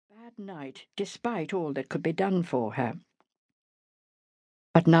bad night, despite all that could be done for her.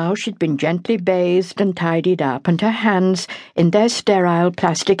 But now she'd been gently bathed and tidied up, and her hands, in their sterile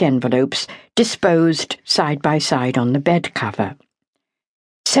plastic envelopes, disposed side by side on the bed cover.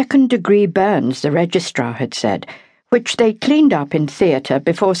 Second-degree burns, the registrar had said, which they cleaned up in theatre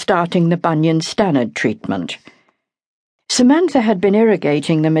before starting the Bunyan-Stannard treatment. Samantha had been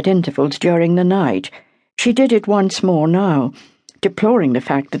irrigating them at intervals during the night. She did it once more now, deploring the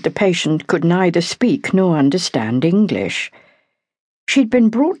fact that the patient could neither speak nor understand English. She'd been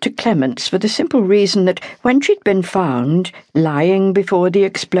brought to Clement's for the simple reason that when she'd been found, lying before the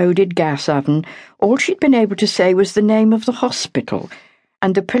exploded gas oven, all she'd been able to say was the name of the hospital,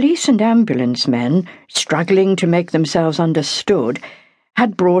 and the police and ambulance men, struggling to make themselves understood,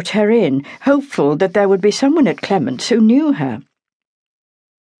 had brought her in, hopeful that there would be someone at Clement's who knew her.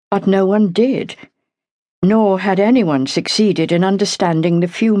 But no one did, nor had anyone succeeded in understanding the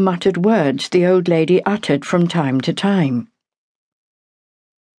few muttered words the old lady uttered from time to time.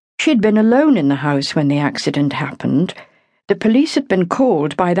 She'd been alone in the house when the accident happened. The police had been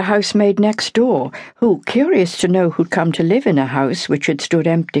called by the housemaid next door, who, curious to know who'd come to live in a house which had stood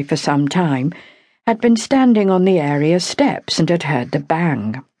empty for some time, had been standing on the area steps and had heard the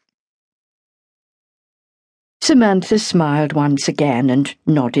bang. Samantha smiled once again and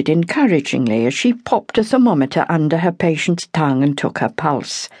nodded encouragingly as she popped a thermometer under her patient's tongue and took her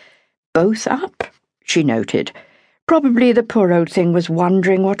pulse. Both up, she noted. Probably the poor old thing was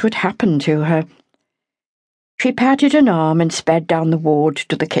wondering what would happen to her. She patted an arm and sped down the ward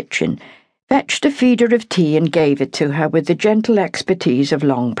to the kitchen, fetched a feeder of tea and gave it to her with the gentle expertise of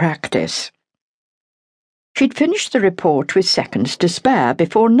long practice. She'd finished the report with seconds to spare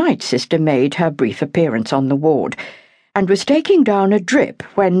before Night Sister made her brief appearance on the ward, and was taking down a drip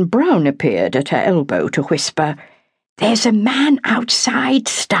when Brown appeared at her elbow to whisper, "There's a man outside,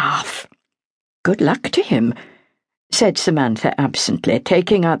 staff." "Good luck to him," said Samantha absently,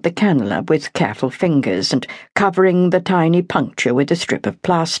 taking out the cannula with careful fingers and covering the tiny puncture with a strip of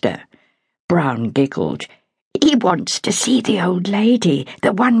plaster. Brown giggled. "He wants to see the old lady,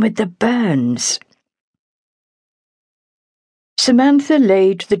 the one with the burns." Samantha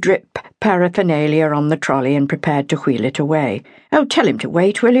laid the drip paraphernalia on the trolley and prepared to wheel it away. "Oh, tell him to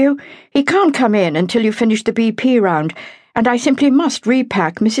wait, will you? He can't come in until you finish the BP round, and I simply must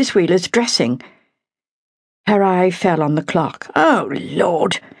repack Mrs. Wheeler's dressing." Her eye fell on the clock. "Oh,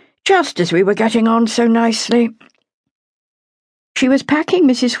 Lord! Just as we were getting on so nicely." She was packing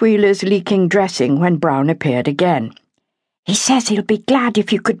Mrs. Wheeler's leaking dressing when Brown appeared again. "He says he'll be glad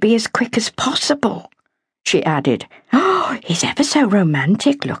if you could be as quick as possible," she added. "Oh, he's ever so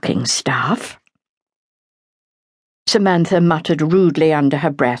romantic-looking, staff." Samantha muttered rudely under her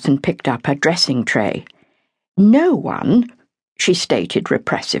breath and picked up her dressing tray. "No one," she stated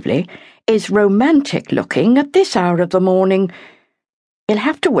repressively, "is romantic-looking at this hour of the morning. You'll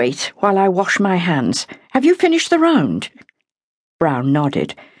have to wait while I wash my hands. Have you finished the round?" Brown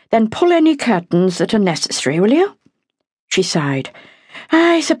nodded. "Then pull any curtains that are necessary, will you?" She sighed.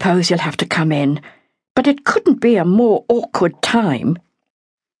 "I suppose you'll have to come in, but it couldn't be a more awkward time."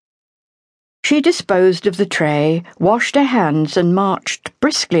 She disposed of the tray, washed her hands, and marched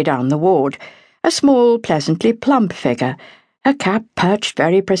briskly down the ward, a small, pleasantly plump figure, her cap perched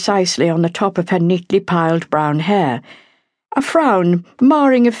very precisely on the top of her neatly piled brown hair. A frown,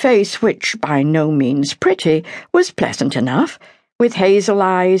 marring a face which, by no means pretty, was pleasant enough, with hazel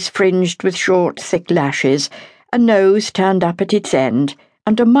eyes fringed with short, thick lashes, a nose turned up at its end,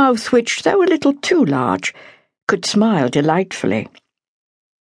 and a mouth which, though a little too large, could smile delightfully.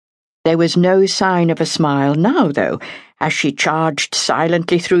 There was no sign of a smile now, though, as she charged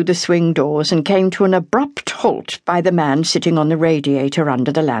silently through the swing doors and came to an abrupt halt by the man sitting on the radiator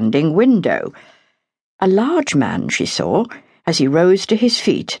under the landing window. A large man, she saw, as he rose to his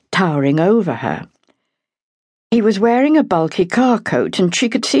feet, towering over her. He was wearing a bulky car coat, and she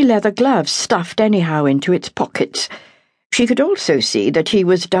could see leather gloves stuffed anyhow into its pockets. She could also see that he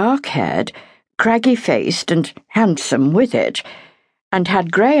was dark-haired, craggy-faced, and handsome with it, and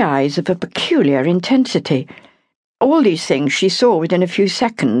had grey eyes of a peculiar intensity. All these things she saw within a few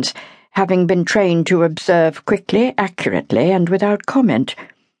seconds, having been trained to observe quickly, accurately, and without comment.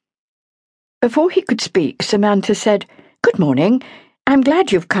 Before he could speak, Samantha said, "Good morning. I'm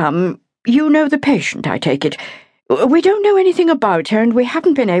glad you've come. You know the patient, I take it. We don't know anything about her, and we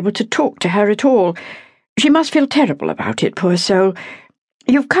haven't been able to talk to her at all. She must feel terrible about it, poor soul.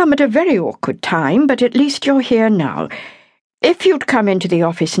 You've come at a very awkward time, but at least you're here now. If you'd come into the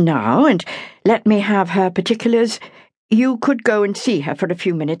office now and let me have her particulars, you could go and see her for a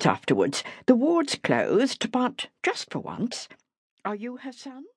few minutes afterwards. The ward's closed, but just for once. Are you her son?"